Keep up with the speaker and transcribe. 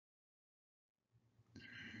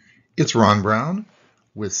It's Ron Brown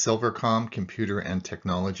with Silvercom Computer and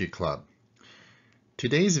Technology Club.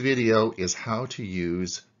 Today's video is how to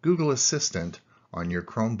use Google Assistant on your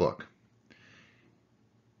Chromebook.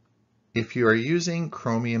 If you are using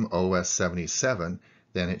Chromium OS 77,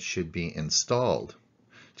 then it should be installed.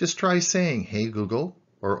 Just try saying, "Hey Google"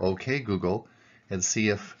 or "Okay Google" and see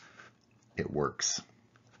if it works.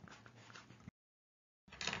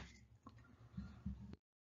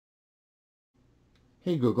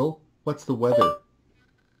 Hey Google, what's the weather?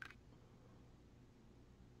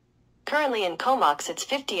 Currently in Comox it's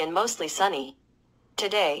 50 and mostly sunny.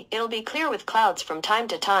 Today, it'll be clear with clouds from time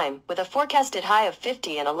to time, with a forecasted high of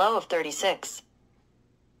 50 and a low of 36.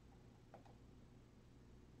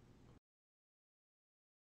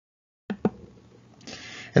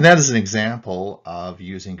 And that is an example of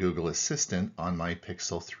using Google Assistant on my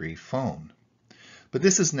Pixel 3 phone. But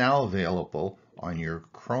this is now available on your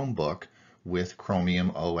Chromebook with Chromium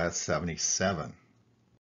OS 77.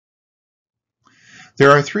 There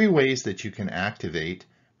are three ways that you can activate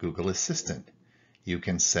Google Assistant. You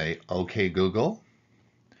can say, "Okay Google,"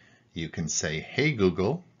 you can say, "Hey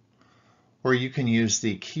Google," or you can use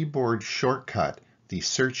the keyboard shortcut, the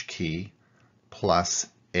search key plus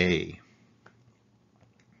A.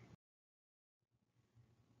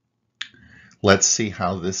 Let's see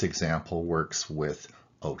how this example works with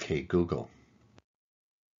OK Google.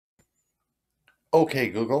 OK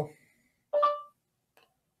Google.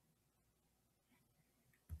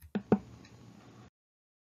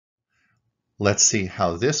 Let's see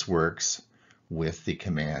how this works with the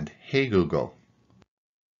command Hey Google.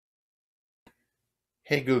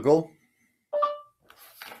 Hey Google.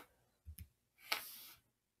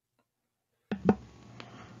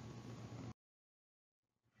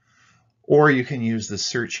 Or you can use the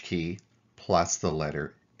search key plus the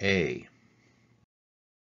letter A.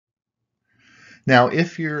 Now,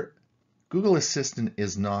 if your Google Assistant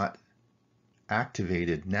is not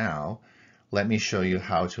activated now, let me show you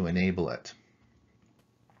how to enable it.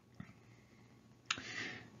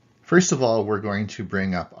 First of all, we're going to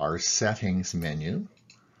bring up our settings menu.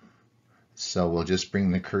 So we'll just bring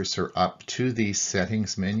the cursor up to the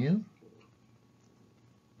settings menu.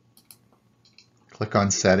 Click on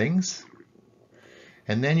settings.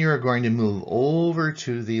 And then you're going to move over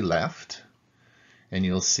to the left and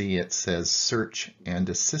you'll see it says Search and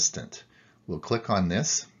Assistant. We'll click on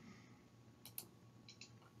this.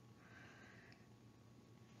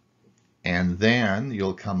 And then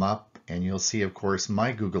you'll come up and you'll see, of course,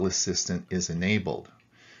 my Google Assistant is enabled.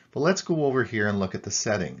 But let's go over here and look at the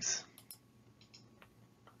settings.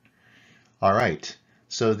 All right,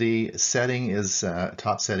 so the setting is,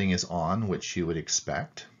 top setting is on, which you would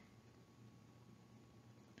expect.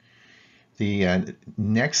 The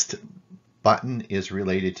next button is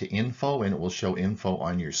related to info, and it will show info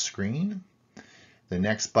on your screen. The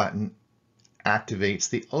next button activates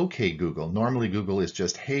the OK Google. Normally Google is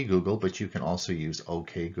just Hey Google, but you can also use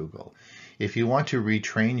OK Google. If you want to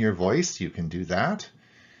retrain your voice, you can do that.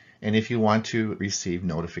 And if you want to receive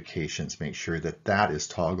notifications, make sure that that is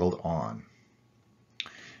toggled on.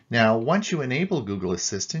 Now, once you enable Google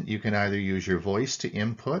Assistant, you can either use your voice to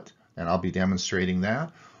input, and I'll be demonstrating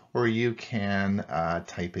that, or you can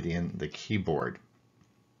type it in the keyboard.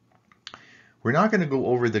 We're not going to go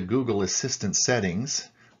over the Google Assistant settings,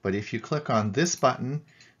 but if you click on this button,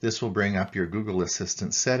 this will bring up your Google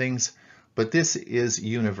Assistant settings, but this is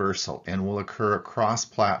universal and will occur across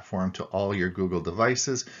platform to all your Google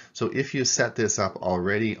devices. So if you set this up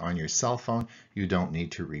already on your cell phone, you don't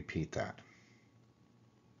need to repeat that.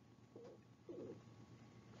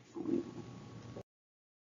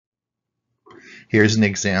 Here's an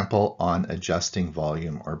example on adjusting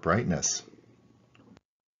volume or brightness.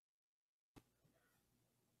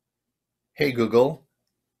 Hey Google,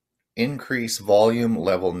 increase volume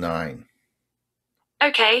level 9.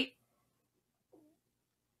 Okay.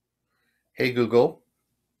 Hey Google,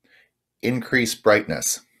 increase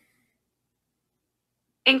brightness.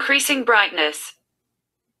 Increasing brightness.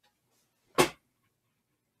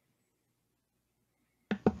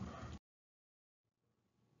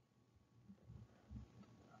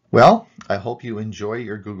 Well, I hope you enjoy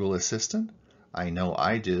your Google Assistant. I know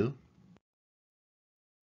I do.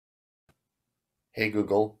 Hey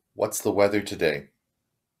Google, what's the weather today?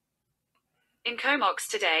 In Comox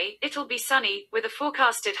today, it'll be sunny, with a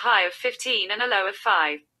forecasted high of 15 and a low of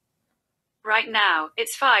 5. Right now,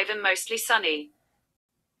 it's 5 and mostly sunny.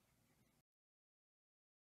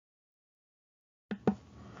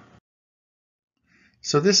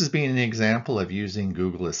 So this has been an example of using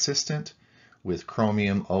Google Assistant with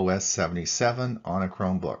Chromium OS 77 on a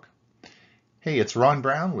Chromebook. Hey, it's Ron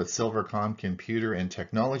Brown with Silvercom Computer and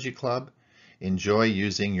Technology Club. Enjoy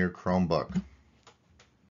using your Chromebook.